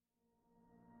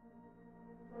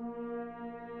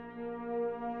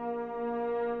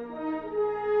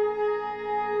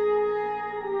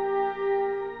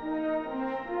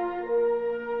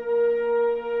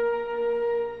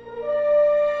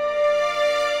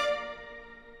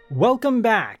Welcome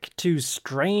back to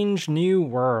Strange New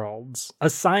Worlds, a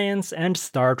science and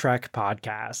Star Trek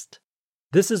podcast.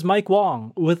 This is Mike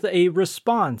Wong with a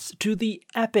response to the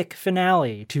epic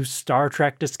finale to Star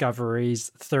Trek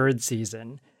Discovery's third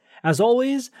season. As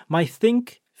always, my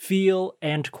think, feel,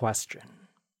 and question.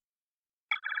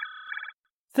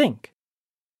 Think.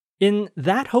 In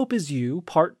That Hope Is You,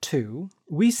 Part 2,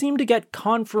 we seem to get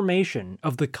confirmation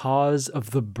of the cause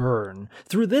of the burn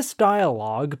through this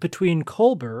dialogue between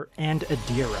Culber and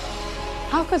Adira.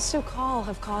 How could Su'Kal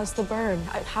have caused the burn?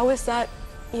 How is that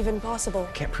even possible?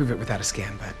 I can't prove it without a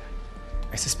scan, but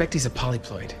I suspect he's a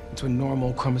polyploid. It's when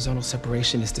normal chromosomal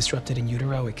separation is disrupted in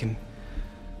utero, it can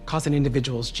cause an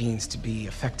individual's genes to be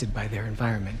affected by their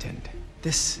environment, and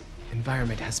this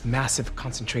environment has massive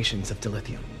concentrations of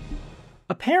dilithium.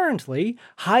 Apparently,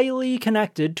 highly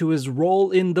connected to his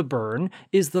role in the burn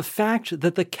is the fact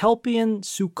that the Kelpian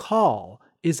Su'Kal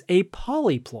is a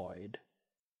polyploid.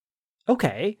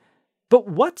 Okay, but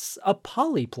what's a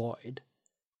polyploid?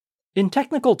 In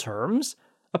technical terms,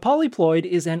 a polyploid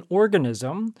is an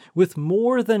organism with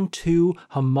more than two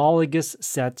homologous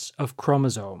sets of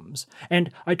chromosomes.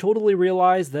 And I totally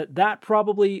realize that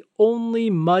probably only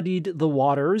muddied the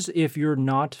waters if you're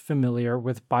not familiar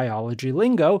with biology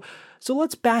lingo, so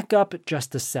let's back up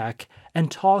just a sec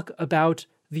and talk about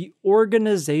the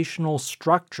organizational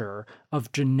structure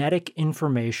of genetic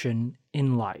information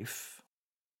in life.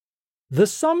 The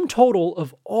sum total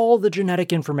of all the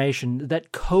genetic information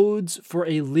that codes for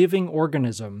a living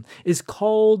organism is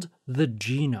called the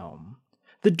genome.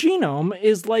 The genome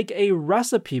is like a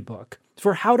recipe book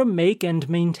for how to make and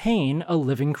maintain a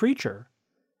living creature.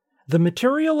 The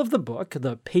material of the book,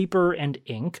 the paper and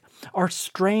ink, are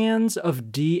strands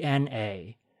of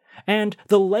DNA. And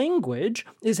the language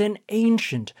is an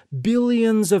ancient,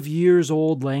 billions of years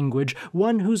old language,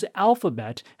 one whose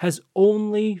alphabet has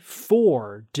only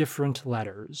 4 different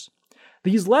letters.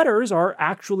 These letters are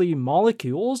actually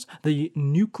molecules, the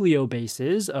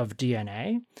nucleobases of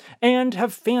DNA, and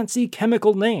have fancy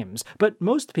chemical names, but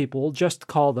most people just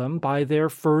call them by their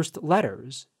first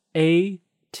letters, A,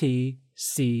 T,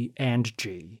 C, and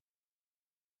G.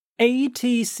 A,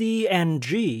 T, C, and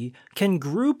G can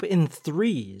group in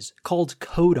threes called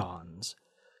codons.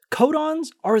 Codons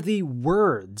are the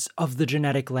words of the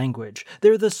genetic language.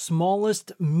 They're the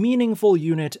smallest meaningful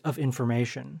unit of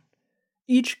information.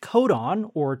 Each codon,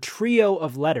 or trio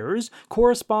of letters,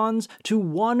 corresponds to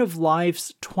one of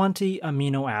life's 20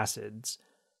 amino acids.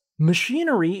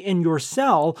 Machinery in your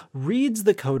cell reads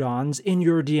the codons in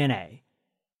your DNA.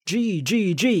 G,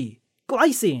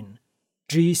 glycine.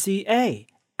 GCA,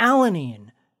 alanine,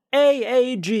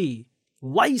 AAG,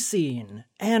 lysine,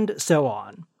 and so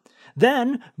on.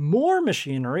 Then, more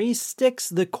machinery sticks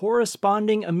the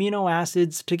corresponding amino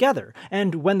acids together,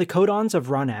 and when the codons have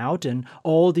run out and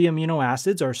all the amino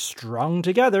acids are strung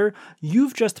together,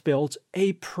 you've just built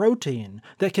a protein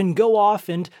that can go off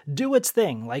and do its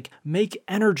thing, like make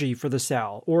energy for the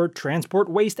cell, or transport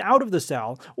waste out of the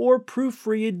cell, or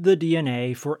proofread the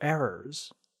DNA for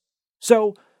errors.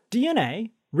 So,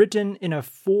 DNA, written in a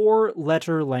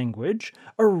 4-letter language,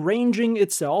 arranging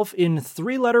itself in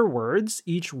 3-letter words,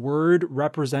 each word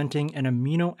representing an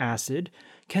amino acid,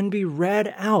 can be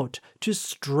read out to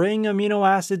string amino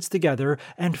acids together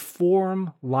and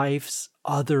form life's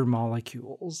other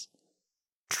molecules.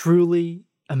 Truly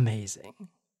amazing.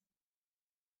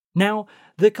 Now,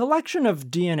 the collection of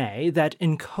DNA that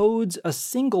encodes a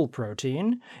single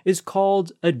protein is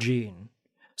called a gene.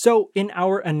 So, in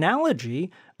our analogy,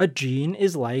 a gene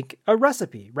is like a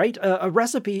recipe, right? A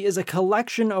recipe is a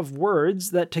collection of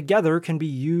words that together can be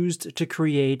used to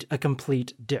create a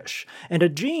complete dish. And a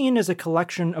gene is a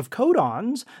collection of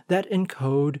codons that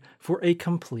encode for a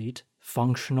complete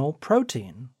functional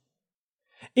protein.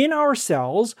 In our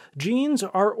cells, genes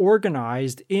are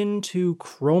organized into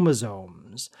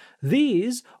chromosomes.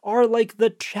 These are like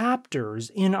the chapters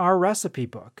in our recipe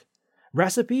book.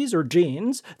 Recipes or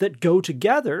genes that go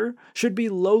together should be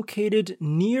located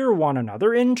near one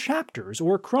another in chapters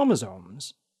or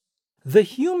chromosomes. The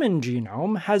human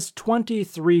genome has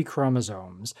 23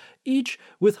 chromosomes, each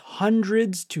with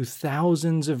hundreds to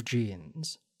thousands of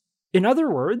genes. In other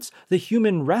words, the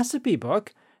human recipe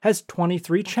book has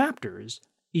 23 chapters,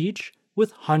 each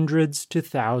with hundreds to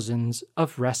thousands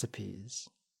of recipes.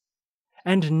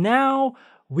 And now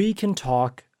we can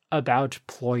talk about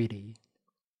ploidy.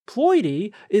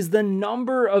 Ploidy is the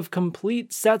number of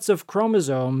complete sets of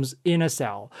chromosomes in a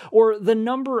cell, or the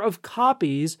number of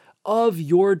copies of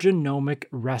your genomic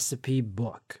recipe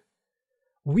book.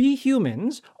 We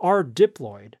humans are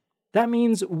diploid. That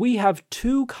means we have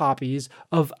 2 copies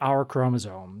of our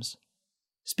chromosomes.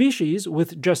 Species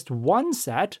with just one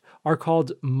set are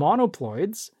called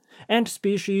monoploids, and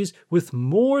species with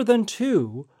more than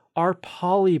two are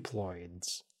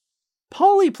polyploids.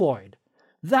 Polyploid!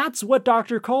 That's what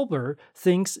Dr. Kolber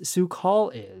thinks Su'Kal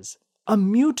is. A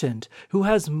mutant who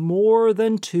has more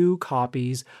than two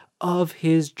copies of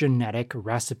his genetic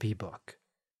recipe book.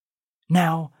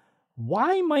 Now,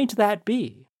 why might that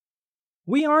be?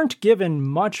 We aren't given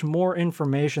much more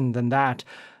information than that,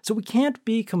 so we can't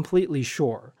be completely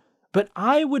sure. But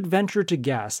I would venture to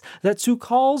guess that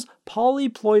Su'Kal's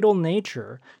polyploidal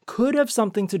nature could have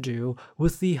something to do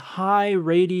with the high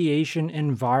radiation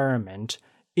environment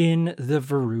in the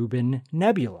Verubin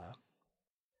Nebula.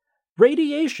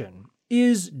 Radiation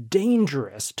is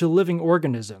dangerous to living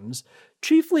organisms,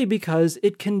 chiefly because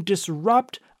it can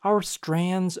disrupt our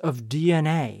strands of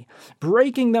DNA,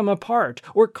 breaking them apart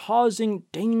or causing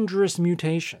dangerous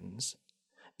mutations.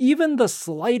 Even the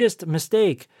slightest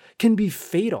mistake can be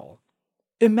fatal.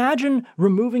 Imagine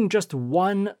removing just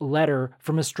one letter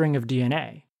from a string of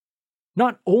DNA.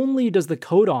 Not only does the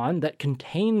codon that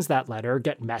contains that letter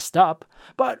get messed up,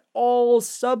 but all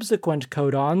subsequent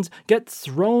codons get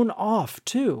thrown off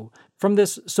too from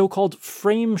this so-called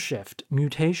frameshift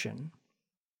mutation.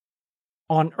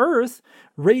 On Earth,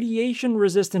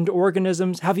 radiation-resistant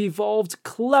organisms have evolved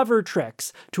clever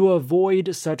tricks to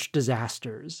avoid such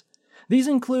disasters. These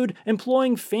include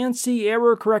employing fancy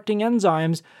error-correcting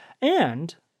enzymes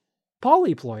and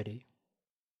polyploidy.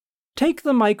 Take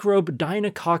the microbe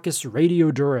Deinococcus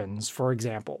radiodurans, for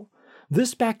example.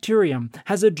 This bacterium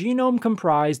has a genome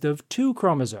comprised of 2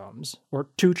 chromosomes, or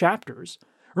 2 chapters.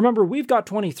 Remember, we've got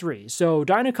 23, so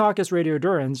Deinococcus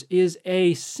radiodurans is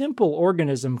a simple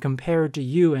organism compared to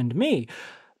you and me.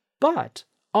 But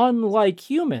unlike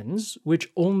humans, which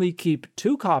only keep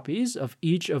 2 copies of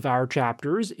each of our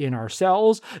chapters in our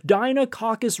cells,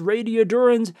 Deinococcus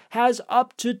radiodurans has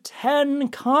up to 10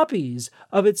 copies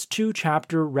of its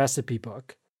 2-chapter recipe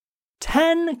book.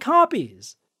 10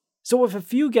 copies! So if a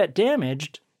few get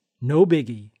damaged, no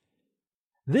biggie.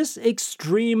 This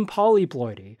extreme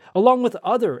polyploidy, along with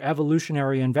other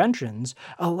evolutionary inventions,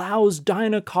 allows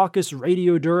Deinococcus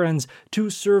radiodurans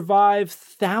to survive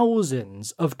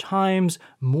thousands of times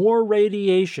more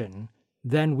radiation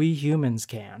than we humans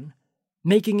can,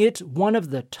 making it one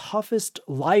of the toughest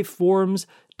life forms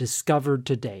discovered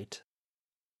to date.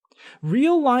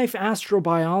 Real-life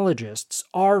astrobiologists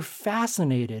are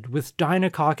fascinated with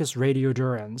Deinococcus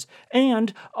radiodurans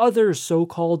and other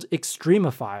so-called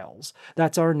extremophiles.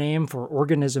 That's our name for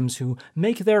organisms who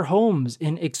make their homes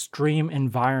in extreme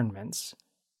environments.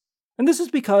 And this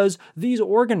is because these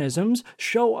organisms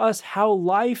show us how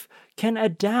life can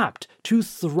adapt to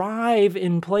thrive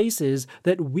in places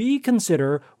that we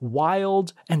consider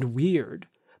wild and weird,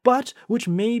 but which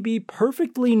may be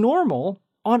perfectly normal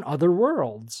on other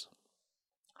worlds.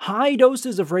 High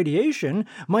doses of radiation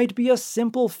might be a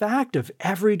simple fact of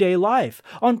everyday life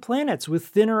on planets with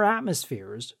thinner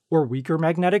atmospheres, or weaker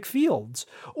magnetic fields,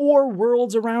 or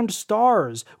worlds around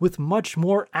stars with much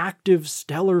more active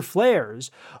stellar flares,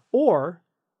 or,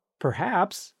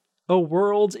 perhaps, a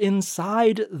world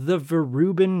inside the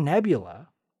Verubin Nebula.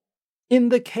 In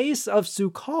the case of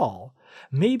Su'Kal,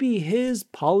 maybe his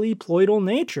polyploidal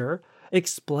nature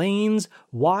explains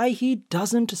why he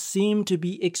doesn't seem to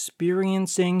be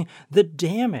experiencing the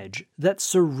damage that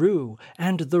Saru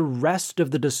and the rest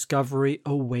of the Discovery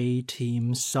Away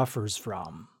team suffers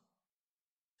from.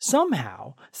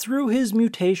 Somehow, through his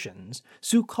mutations,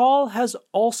 Su'Kal has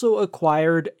also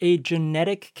acquired a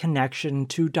genetic connection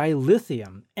to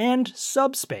dilithium and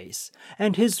subspace,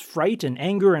 and his fright and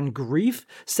anger and grief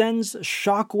sends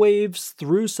shockwaves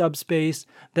through subspace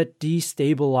that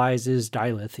destabilizes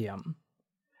dilithium.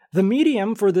 The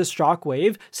medium for this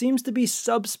shockwave seems to be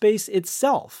subspace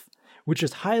itself, which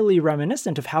is highly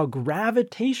reminiscent of how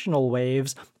gravitational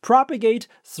waves propagate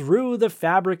through the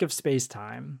fabric of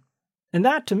spacetime. And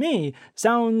that, to me,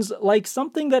 sounds like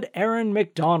something that Aaron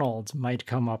McDonald might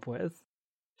come up with.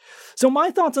 So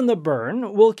my thoughts on the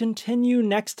burn will continue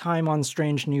next time on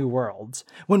Strange New Worlds,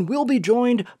 when we'll be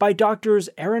joined by Drs.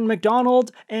 Aaron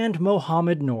McDonald and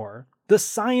Mohammed Noor, the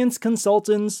science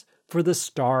consultants for the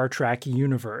Star Trek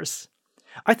universe.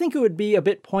 I think it would be a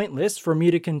bit pointless for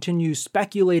me to continue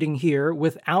speculating here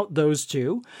without those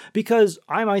two, because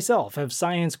I myself have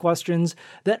science questions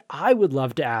that I would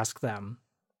love to ask them.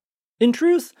 In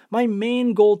truth, my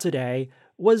main goal today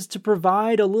was to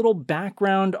provide a little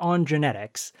background on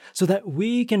genetics so that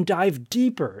we can dive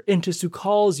deeper into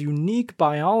Su'Kal's unique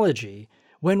biology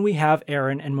when we have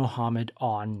Aaron and Mohammed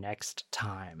on next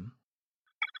time.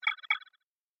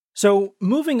 So,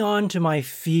 moving on to my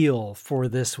feel for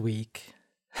this week.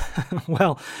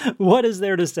 Well, what is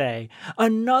there to say?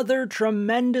 Another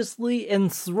tremendously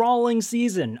enthralling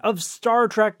season of Star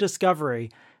Trek Discovery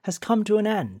has come to an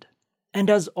end. And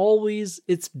as always,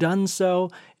 it's done so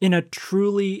in a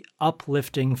truly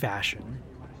uplifting fashion.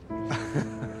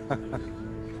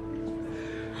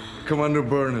 Commander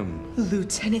Burnham.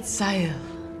 Lieutenant Sahil.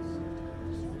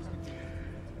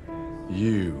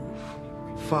 You've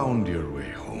found your way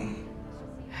home.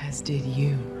 As did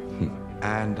you.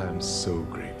 And I'm so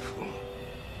grateful.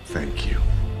 Thank you.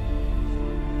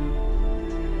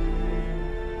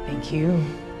 Thank you.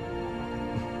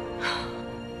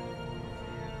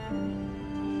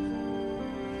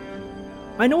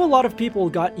 I know a lot of people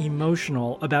got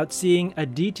emotional about seeing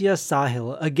Aditya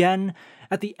Sahil again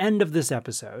at the end of this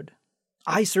episode.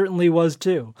 I certainly was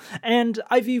too, and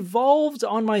I've evolved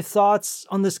on my thoughts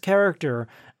on this character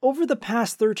over the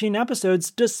past 13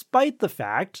 episodes, despite the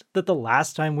fact that the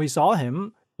last time we saw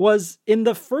him was in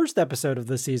the first episode of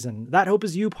the season, That Hope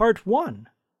Is You Part 1.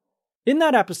 In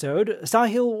that episode,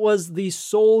 Sahil was the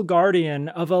sole guardian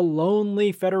of a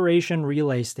lonely Federation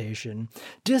relay station,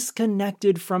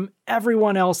 disconnected from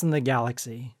everyone else in the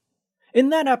galaxy. In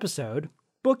that episode,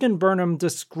 Book and Burnham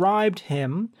described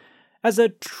him as a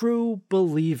true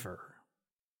believer.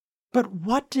 But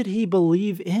what did he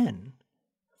believe in?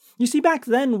 You see, back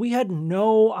then, we had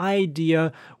no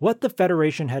idea what the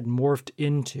Federation had morphed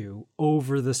into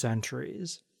over the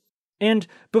centuries. And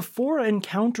before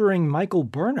encountering Michael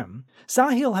Burnham,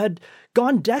 Sahil had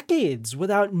gone decades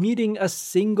without meeting a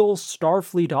single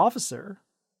Starfleet officer.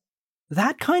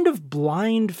 That kind of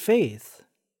blind faith,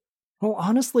 well,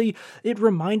 honestly, it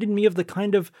reminded me of the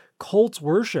kind of cult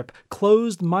worship,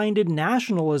 closed-minded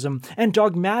nationalism, and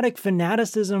dogmatic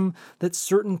fanaticism that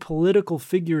certain political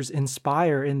figures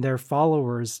inspire in their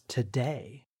followers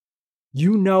today.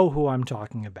 You know who I'm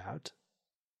talking about.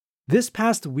 This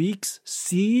past week's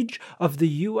siege of the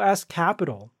U.S.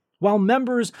 Capitol, while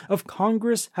members of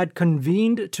Congress had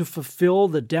convened to fulfill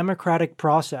the democratic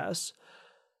process,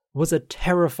 was a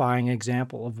terrifying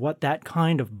example of what that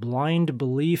kind of blind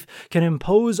belief can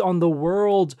impose on the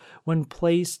world when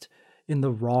placed in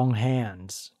the wrong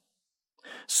hands.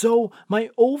 So, my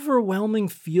overwhelming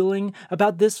feeling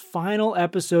about this final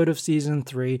episode of Season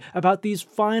 3, about these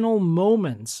final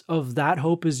moments of That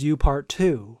Hope Is You Part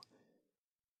 2,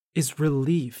 is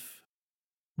relief.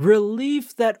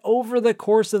 Relief that over the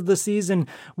course of the season,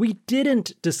 we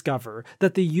didn't discover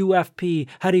that the UFP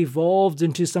had evolved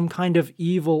into some kind of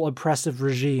evil, oppressive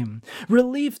regime.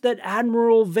 Relief that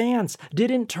Admiral Vance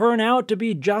didn't turn out to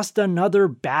be just another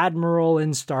Badmiral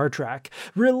in Star Trek.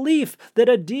 Relief that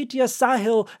Aditya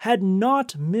Sahil had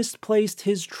not misplaced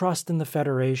his trust in the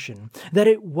Federation. That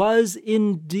it was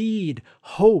indeed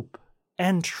hope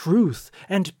and truth,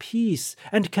 and peace,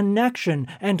 and connection,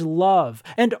 and love,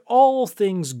 and all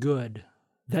things good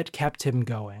that kept him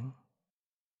going.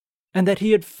 And that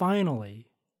he had finally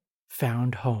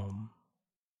found home.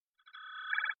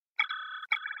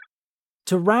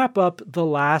 To wrap up the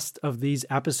last of these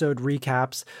episode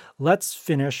recaps, let's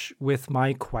finish with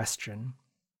my question.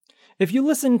 If you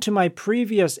listened to my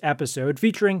previous episode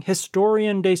featuring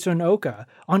Historian Daesun Oka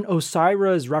on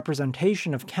Osyra's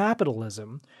representation of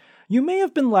capitalism, you may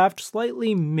have been left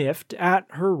slightly miffed at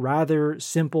her rather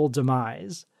simple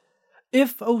demise.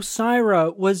 If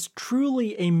Osyra was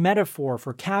truly a metaphor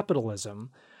for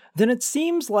capitalism, then it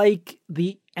seems like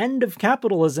the end of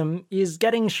capitalism is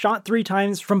getting shot 3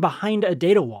 times from behind a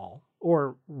data wall,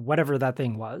 or whatever that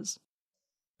thing was.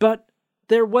 But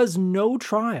there was no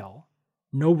trial,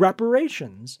 no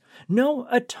reparations, no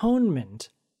atonement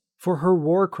for her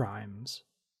war crimes.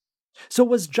 So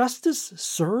was justice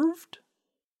served?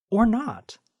 Or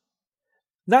not?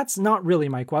 That's not really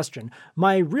my question.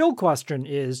 My real question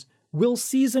is, will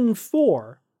Season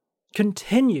 4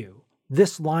 continue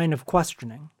this line of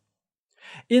questioning?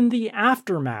 In the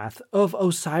aftermath of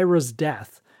Osyra's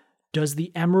death, does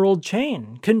the Emerald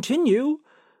Chain continue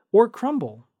or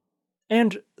crumble?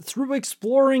 And through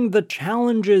exploring the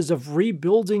challenges of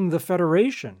rebuilding the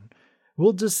Federation,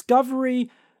 will Discovery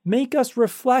make us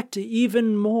reflect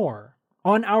even more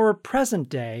on our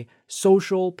present-day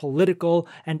social, political,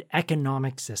 and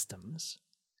economic systems?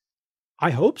 I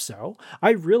hope so.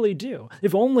 I really do.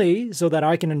 If only so that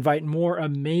I can invite more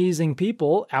amazing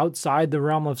people outside the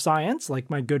realm of science,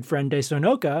 like my good friend Daesun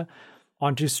Oka,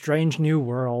 onto Strange New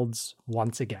Worlds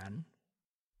once again.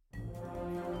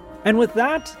 And with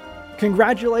that,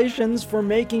 congratulations for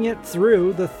making it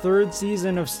through the 3rd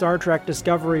season of Star Trek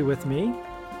Discovery with me.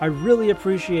 I really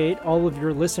appreciate all of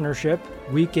your listenership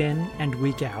week in and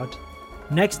week out.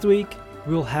 Next week,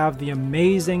 we'll have the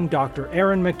amazing Dr.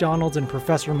 Aaron McDonald and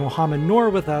Professor Mohammed Noor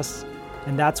with us,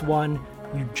 and that's one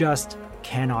you just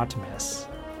cannot miss.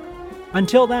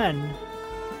 Until then,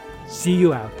 see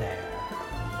you out there.